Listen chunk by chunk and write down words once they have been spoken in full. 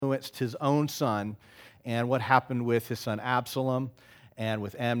influenced his own son and what happened with his son Absalom and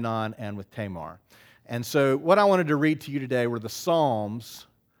with Amnon and with Tamar. And so what I wanted to read to you today were the Psalms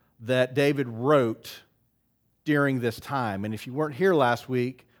that David wrote during this time. And if you weren't here last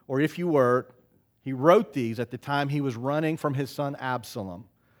week, or if you were, he wrote these at the time he was running from his son Absalom.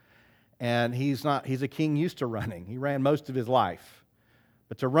 And he's a king used to running. He ran most of his life.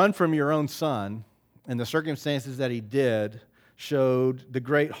 But to run from your own son, and the circumstances that he did, showed the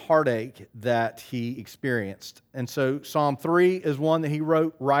great heartache that he experienced. And so Psalm 3 is one that he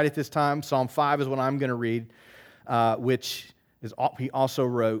wrote right at this time. Psalm 5 is what I'm going to read, which he also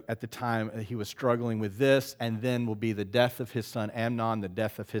wrote at the time he was struggling with this, and then will be the death of his son Amnon, the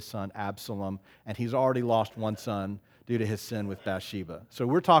death of his son Absalom, and he's already lost one son due to his sin with Bathsheba. So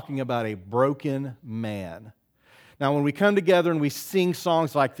we're talking about a broken man. Now, when we come together and we sing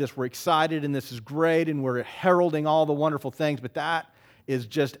songs like this, we're excited and this is great and we're heralding all the wonderful things, but that is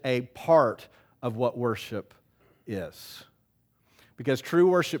just a part of what worship is. Because true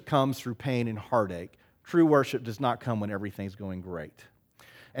worship comes through pain and heartache. True worship does not come when everything's going great.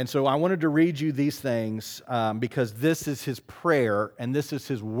 And so I wanted to read you these things because this is his prayer and this is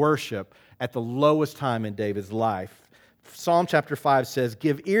his worship at the lowest time in David's life. Psalm chapter 5 says,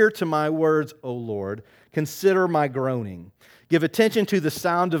 "Give ear to my words, O Lord. Consider my groaning. Give attention to the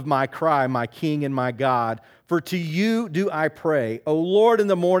sound of my cry, my King and my God. For to you do I pray. O Lord, in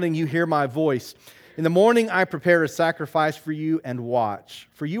the morning you hear my voice. In the morning I prepare a sacrifice for you and watch.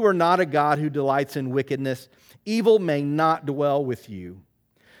 For you are not a God who delights in wickedness. Evil may not dwell with you.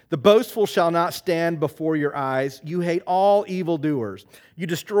 The boastful shall not stand before your eyes. You hate all evildoers. You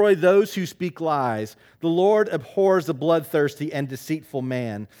destroy those who speak lies. The Lord abhors the bloodthirsty and deceitful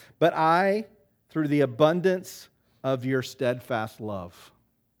man. But I, through the abundance of your steadfast love."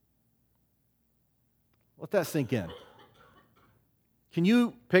 Let that sink in. Can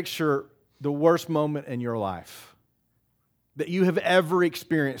you picture the worst moment in your life that you have ever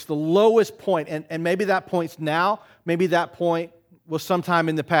experienced, the lowest point, and maybe that point's now, maybe that point was sometime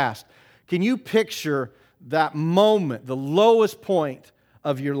in the past. Can you picture that moment, the lowest point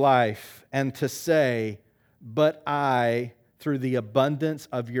of your life, and to say, "But I, through the abundance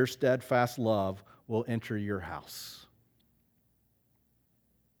of your steadfast love, will enter your house.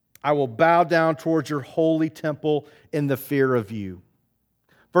 I will bow down towards your holy temple in the fear of you."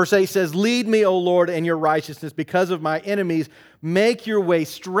 Verse 8 says, "Lead me, O Lord, in your righteousness because of my enemies. Make your way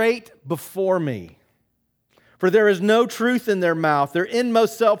straight before me. For there is no truth in their mouth. Their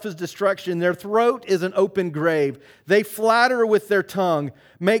inmost self is destruction. Their throat is an open grave. They flatter with their tongue.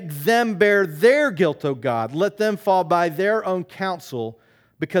 Make them bear their guilt, O God. Let them fall by their own counsel.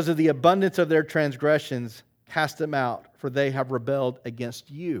 Because of the abundance of their transgressions, cast them out, for they have rebelled against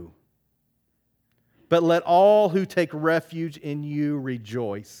you. But let all who take refuge in you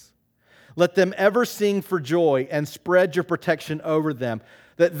rejoice. Let them ever sing for joy and spread your protection over them,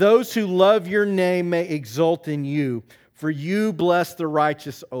 that those who love your name may exult in you. For you bless the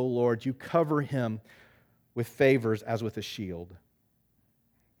righteous, O Lord. You cover him with favors as with a shield."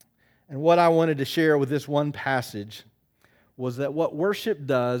 And what I wanted to share with this one passage was that what worship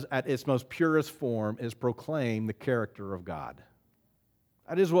does at its most purest form is proclaim the character of God.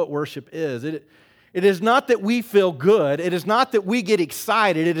 That is what worship is. It is not that we feel good. It is not that we get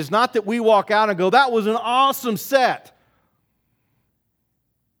excited. It is not that we walk out and go, "That was an awesome set."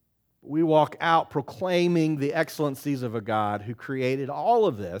 We walk out proclaiming the excellencies of a God who created all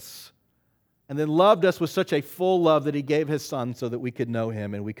of this and then loved us with such a full love that he gave his son so that we could know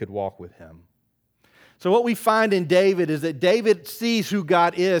him and we could walk with him. So what we find in David is that David sees who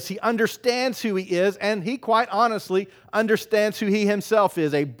God is. He understands who he is, and he quite honestly understands who he himself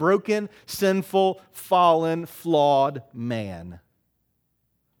is, a broken, sinful, fallen, flawed man.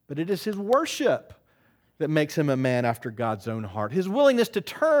 But it is his worship that makes him a man after God's own heart. His willingness to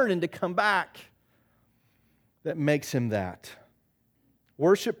turn and to come back that makes him that.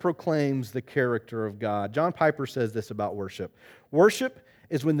 Worship proclaims the character of God. John Piper says this about worship. Worship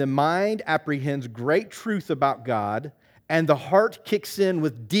is when the mind apprehends great truth about God and the heart kicks in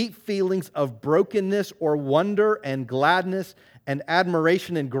with deep feelings of brokenness or wonder and gladness and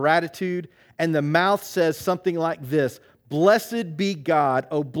admiration and gratitude, and the mouth says something like this: "Blessed be God,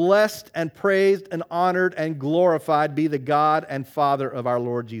 O blessed and praised and honored and glorified be the God and Father of our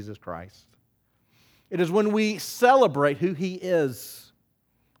Lord Jesus Christ." It is when we celebrate who he is,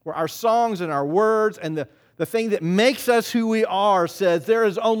 where our songs and our words and the thing that makes us who we are says there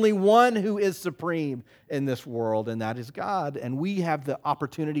is only one who is supreme in this world, and that is God. And we have the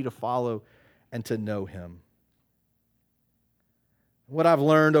opportunity to follow and to know him. What I've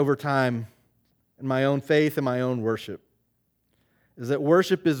learned over time in my own faith and my own worship is that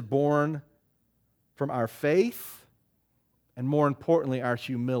worship is born from our faith and, more importantly, our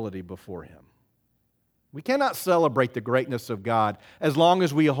humility before Him. We cannot celebrate the greatness of God as long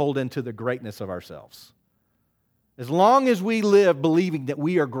as we hold into the greatness of ourselves. As long as we live believing that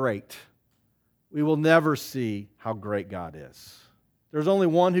we are great, we will never see how great God is. There's only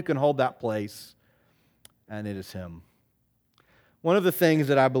one who can hold that place, and it is Him. One of the things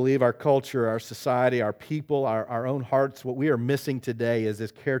that I believe our culture, our society, our people, our own hearts, what we are missing today is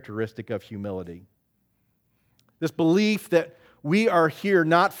this characteristic of humility. This belief that we are here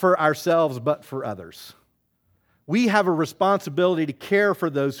not for ourselves, but for others. We have a responsibility to care for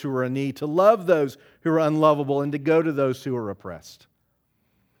those who are in need, to love those who are unlovable, and to go to those who are oppressed.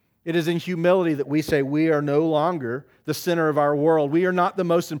 It is in humility that we say we are no longer the center of our world. We are not the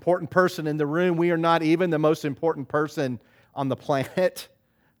most important person in the room. We are not even the most important person on the planet,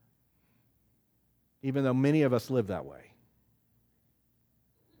 even though many of us live that way.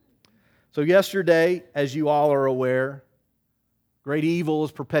 So yesterday, as you all are aware, great evil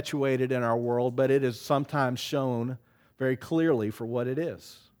is perpetuated in our world, but it is sometimes shown very clearly for what it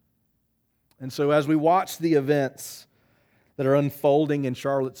is. And so as we watch the events that are unfolding in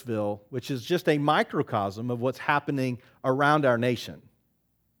Charlottesville, which is just a microcosm of what's happening around our nation,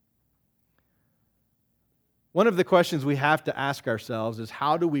 one of the questions we have to ask ourselves is,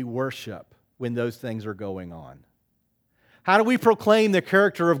 how do we worship when those things are going on? How do we proclaim the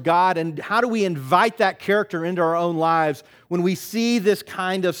character of God, and how do we invite that character into our own lives when we see this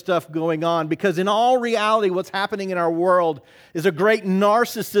kind of stuff going on? Because in all reality, what's happening in our world is a great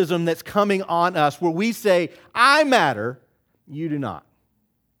narcissism that's coming on us, where we say, I matter, you do not.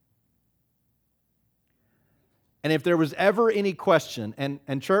 And if there was ever any question,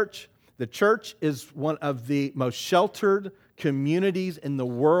 and church, the church is one of the most sheltered communities in the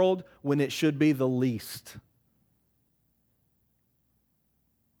world when it should be the least.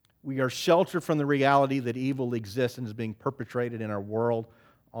 We are sheltered from the reality that evil exists and is being perpetrated in our world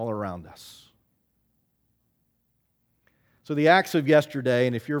all around us. So the acts of yesterday,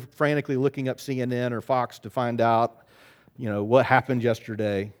 and if you're frantically looking up CNN or Fox to find out, what happened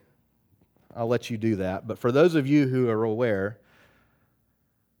yesterday, I'll let you do that. But for those of you who are aware,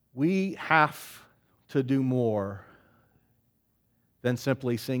 we have to do more than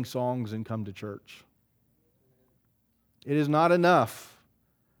simply sing songs and come to church. It is not enough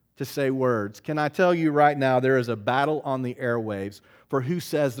to say words. Can I tell you right now, there is a battle on the airwaves for who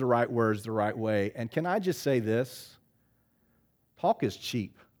says the right words the right way. And can I just say this? Talk is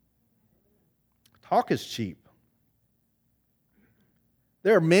cheap. Talk is cheap.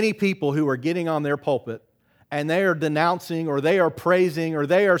 There are many people who are getting on their pulpit and they are denouncing, or they are praising, or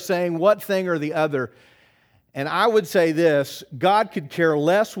they are saying one thing or the other. And I would say this: God could care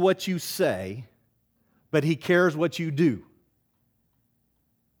less what you say, but He cares what you do.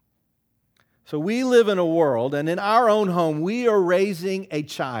 So we live in a world, and in our own home, we are raising a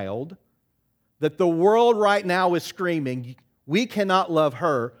child that the world right now is screaming, we cannot love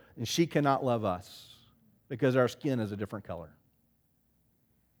her and she cannot love us because our skin is a different color.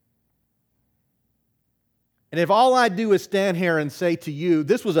 And if all I do is stand here and say to you,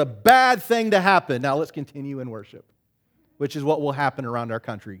 this was a bad thing to happen, now let's continue in worship, which is what will happen around our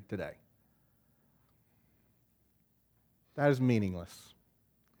country today. That is meaningless.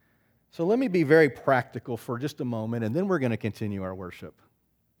 So let me be very practical for just a moment, and then we're going to continue our worship.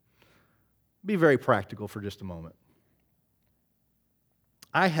 Be very practical for just a moment.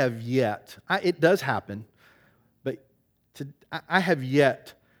 It does happen, but I have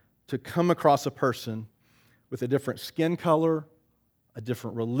yet to come across a person with a different skin color, a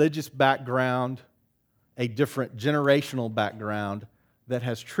different religious background, a different generational background that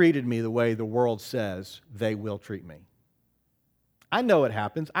has treated me the way the world says they will treat me. I know it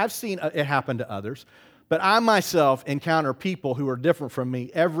happens. I've seen it happen to others. But I myself encounter people who are different from me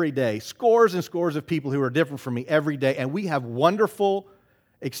every day, scores and scores of people who are different from me every day, and we have wonderful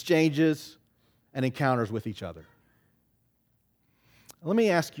exchanges and encounters with each other. Let me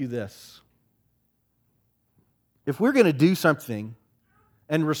ask you this. If we're going to do something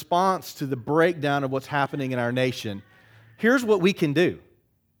in response to the breakdown of what's happening in our nation, here's what we can do.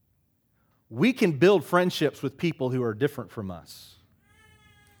 We can build friendships with people who are different from us.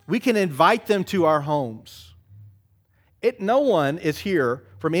 We can invite them to our homes. No one is here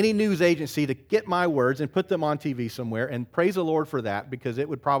from any news agency to get my words and put them on TV somewhere, and praise the Lord for that, because it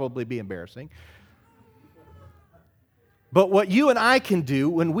would probably be embarrassing. But what you and I can do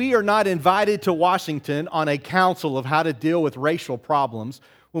when we are not invited to Washington on a council of how to deal with racial problems,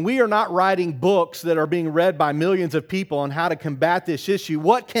 when we are not writing books that are being read by millions of people on how to combat this issue,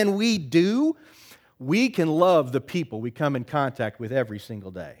 what can we do? we can love the people we come in contact with every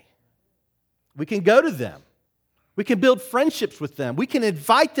single day. We can go to them. We can build friendships with them. We can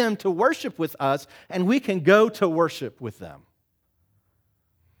invite them to worship with us, and we can go to worship with them.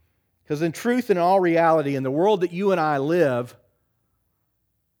 Because in truth and in all reality, in the world that you and I live,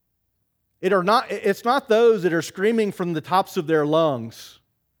 it's not those that are screaming from the tops of their lungs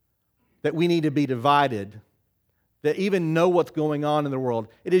that we need to be divided, that even know what's going on in the world.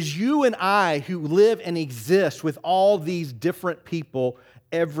 It is you and I who live and exist with all these different people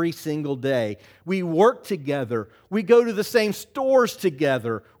every single day. We work together. We go to the same stores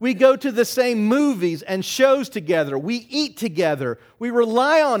together. We go to the same movies and shows together. We eat together. We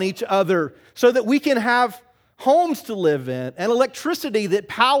rely on each other so that we can have homes to live in and electricity that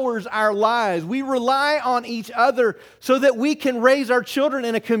powers our lives. We rely on each other so that we can raise our children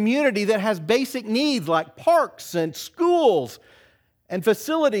in a community that has basic needs like parks and schools and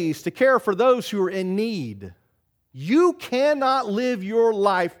facilities to care for those who are in need. You cannot live your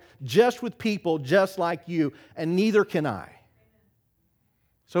life just with people just like you, and neither can I.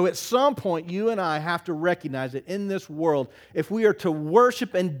 So at some point, you and I have to recognize that in this world, if we are to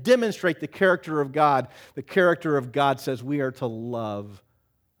worship and demonstrate the character of God says we are to love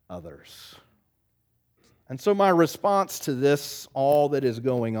others. And so my response to this, all that is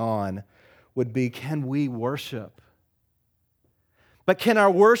going on, would be, can we worship? But can our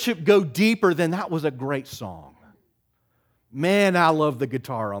worship go deeper than that was a great song? Man, I love the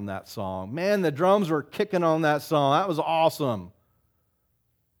guitar on that song. Man, the drums were kicking on that song. That was awesome.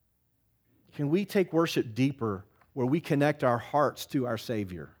 Can we take worship deeper where we connect our hearts to our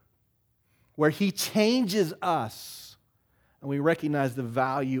Savior? Where He changes us and we recognize the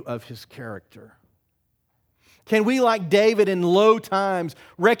value of His character? Can we, like David in low times,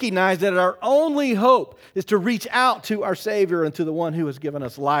 recognize that our only hope is to reach out to our Savior and to the one who has given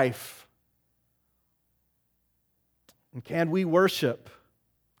us life? And can we worship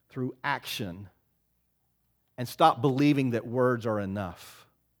through action and stop believing that words are enough?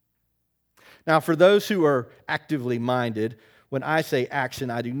 Now, for those who are actively minded, when I say action,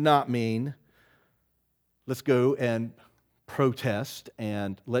 I do not mean let's go and protest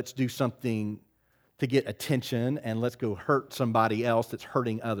and let's do something to get attention and let's go hurt somebody else that's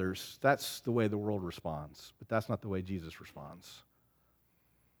hurting others. That's the way the world responds, but that's not the way Jesus responds.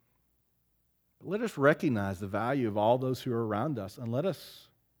 But let us recognize the value of all those who are around us, and let us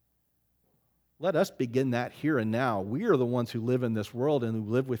begin that here and now. We are the ones who live in this world and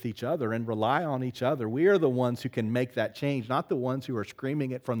who live with each other and rely on each other. We are the ones who can make that change, not the ones who are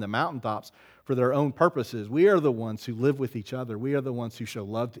screaming it from the mountaintops for their own purposes. We are the ones who live with each other. We are the ones who show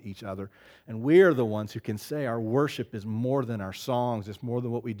love to each other. And we are the ones who can say our worship is more than our songs. It's more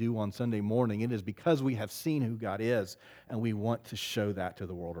than what we do on Sunday morning. It is because we have seen who God is, and we want to show that to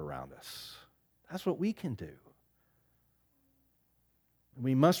the world around us. That's what we can do.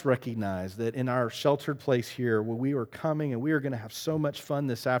 We must recognize that in our sheltered place here, where we are coming and we are going to have so much fun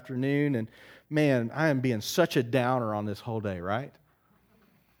this afternoon, and man, I am being such a downer on this whole day, right?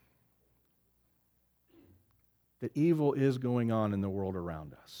 That evil is going on in the world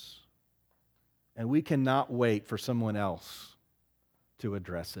around us. And we cannot wait for someone else to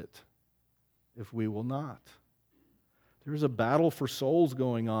address it if we will not. There's a battle for souls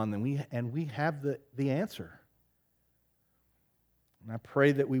going on, and we have the answer. And I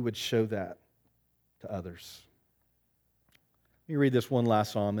pray that we would show that to others. Let me read this one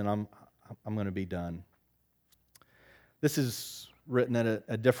last psalm, and I'm going to be done. This is written at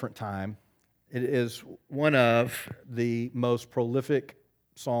a different time. It is one of the most prolific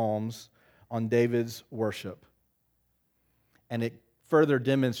psalms on David's worship. And it further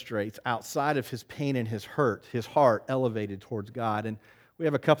demonstrates, outside of his pain and his hurt, his heart elevated towards God. And we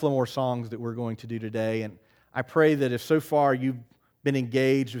have a couple of more songs that we're going to do today. And I pray that if so far you've been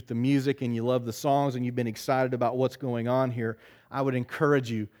engaged with the music and you love the songs and you've been excited about what's going on here, I would encourage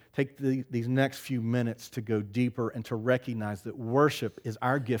you, take these next few minutes to go deeper and to recognize that worship is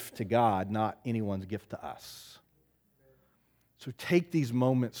our gift to God, not anyone's gift to us. So take these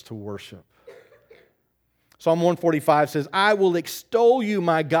moments to worship. Psalm 145 says, I will extol you,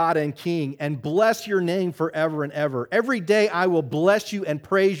 my God and King, and bless your name forever and ever. Every day I will bless you and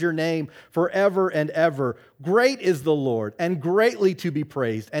praise your name forever and ever. Great is the Lord, and greatly to be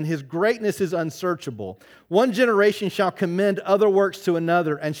praised, and his greatness is unsearchable. One generation shall commend other works to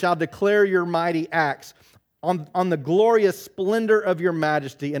another, and shall declare your mighty acts. On the glorious splendor of your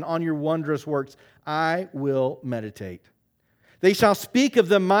majesty, and on your wondrous works I will meditate. They shall speak of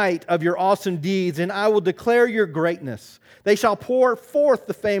the might of your awesome deeds, and I will declare your greatness. They shall pour forth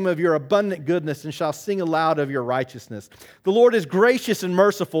the fame of your abundant goodness and shall sing aloud of your righteousness. The Lord is gracious and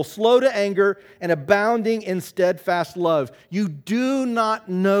merciful, slow to anger, and abounding in steadfast love. You do not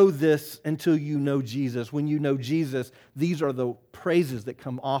know this until you know Jesus. When you know Jesus, these are the praises that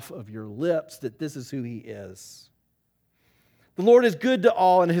come off of your lips, that this is who He is. The Lord is good to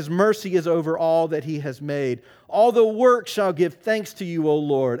all, and His mercy is over all that He has made. All the work shall give thanks to you, O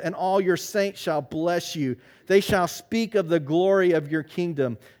Lord, and all your saints shall bless you. They shall speak of the glory of your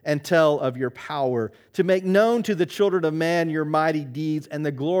kingdom and tell of your power, to make known to the children of man your mighty deeds and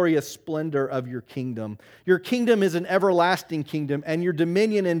the glorious splendor of your kingdom. Your kingdom is an everlasting kingdom, and your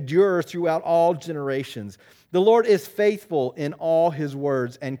dominion endures throughout all generations. The Lord is faithful in all His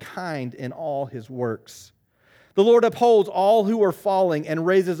words and kind in all His works. The Lord upholds all who are falling and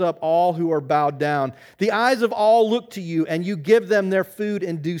raises up all who are bowed down. The eyes of all look to you, and you give them their food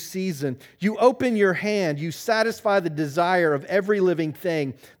in due season. You open your hand, you satisfy the desire of every living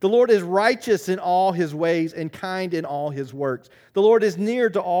thing. The Lord is righteous in all His ways and kind in all His works. The Lord is near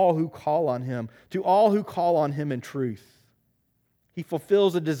to all who call on Him, to all who call on Him in truth. He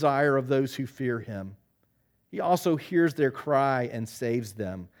fulfills the desire of those who fear Him. He also hears their cry and saves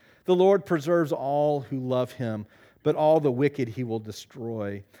them. The Lord preserves all who love Him, but all the wicked He will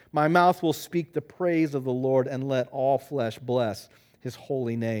destroy. My mouth will speak the praise of the Lord, and let all flesh bless His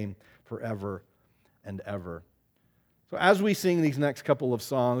holy name forever and ever. So as we sing these next couple of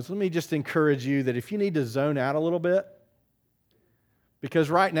songs, let me just encourage you that if you need to zone out a little bit,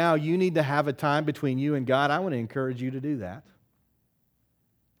 because right now you need to have a time between you and God, I want to encourage you to do that.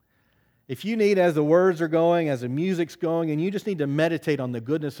 If you need, as the words are going, as the music's going, and you just need to meditate on the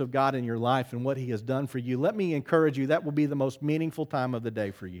goodness of God in your life and what He has done for you, let me encourage you, that will be the most meaningful time of the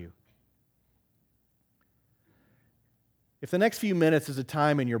day for you. If the next few minutes is a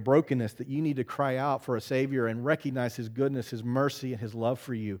time in your brokenness that you need to cry out for a Savior and recognize His goodness, His mercy, and His love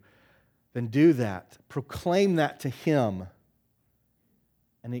for you, then do that. Proclaim that to Him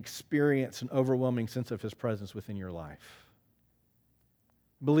and experience an overwhelming sense of His presence within your life.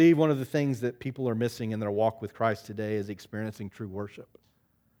 I believe one of the things that people are missing in their walk with Christ today is experiencing true worship.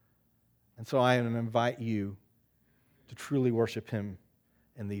 And so I invite you to truly worship Him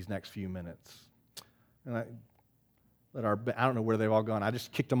in these next few minutes. And I don't know where they've all gone. I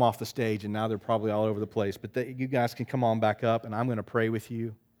just kicked them off the stage, and now they're probably all over the place. But you guys can come on back up, and I'm going to pray with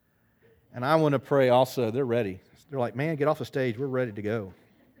you. And I want to pray also. They're ready. They're like, man, get off the stage. We're ready to go.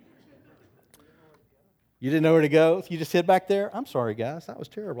 You didn't know where to go? You just hid back there? I'm sorry, guys. That was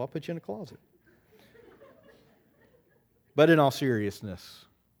terrible. I'll put you in a closet. But in all seriousness,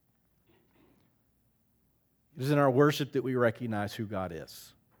 it is in our worship that we recognize who God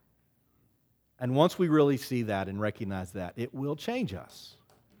is. And once we really see that and recognize that, it will change us.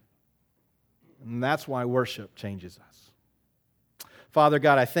 And that's why worship changes us. Father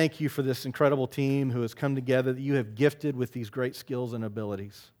God, I thank you for this incredible team who has come together, that you have gifted with these great skills and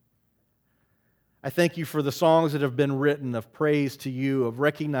abilities. I thank you for the songs that have been written of praise to you, of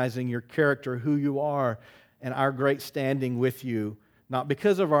recognizing your character, who you are, and our great standing with you, not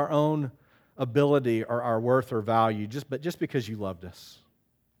because of our own ability or our worth or value, but just because you loved us.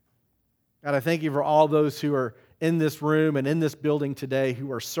 God, I thank you for all those who are in this room and in this building today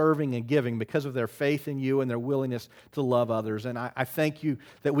who are serving and giving because of their faith in you and their willingness to love others. And I thank you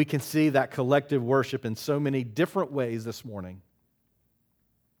that we can see that collective worship in so many different ways this morning.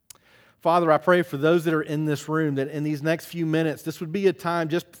 Father, I pray for those that are in this room that in these next few minutes, this would be a time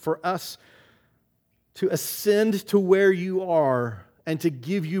just for us to ascend to where you are and to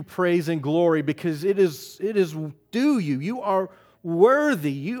give you praise and glory, because it is due you. You are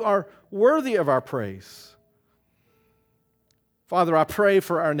worthy. You are worthy of our praise. Father, I pray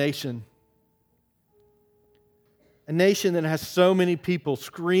for our nation. A nation that has so many people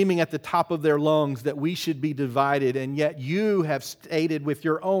screaming at the top of their lungs that we should be divided, and yet you have stated with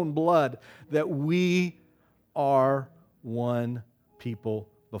your own blood that we are one people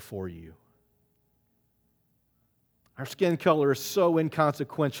before you. Our skin color is so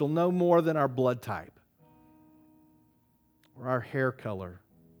inconsequential, no more than our blood type or our hair color.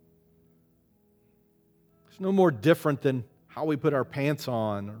 It's no more different than how we put our pants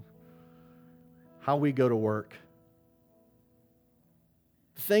on or how we go to work.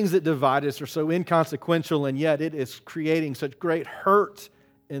 The things that divide us are so inconsequential, and yet it is creating such great hurt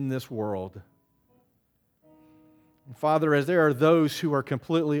in this world. And Father, as there are those who are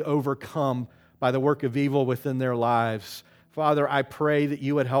completely overcome by the work of evil within their lives, Father, I pray that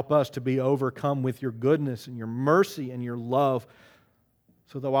you would help us to be overcome with your goodness and your mercy and your love,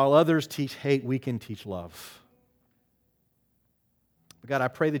 so that while others teach hate, we can teach love. But God, I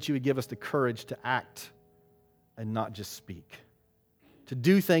pray that you would give us the courage to act and not just speak, to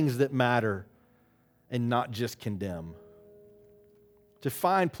do things that matter and not just condemn, to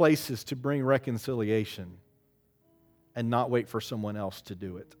find places to bring reconciliation and not wait for someone else to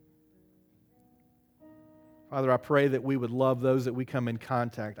do it. Father, I pray that we would love those that we come in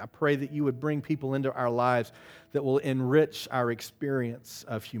contact. I pray that you would bring people into our lives that will enrich our experience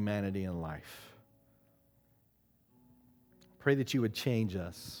of humanity and life. I pray that you would change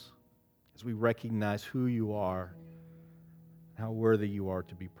us as we recognize who you are, how worthy you are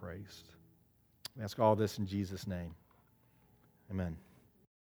to be praised. We ask all this in Jesus' name. Amen.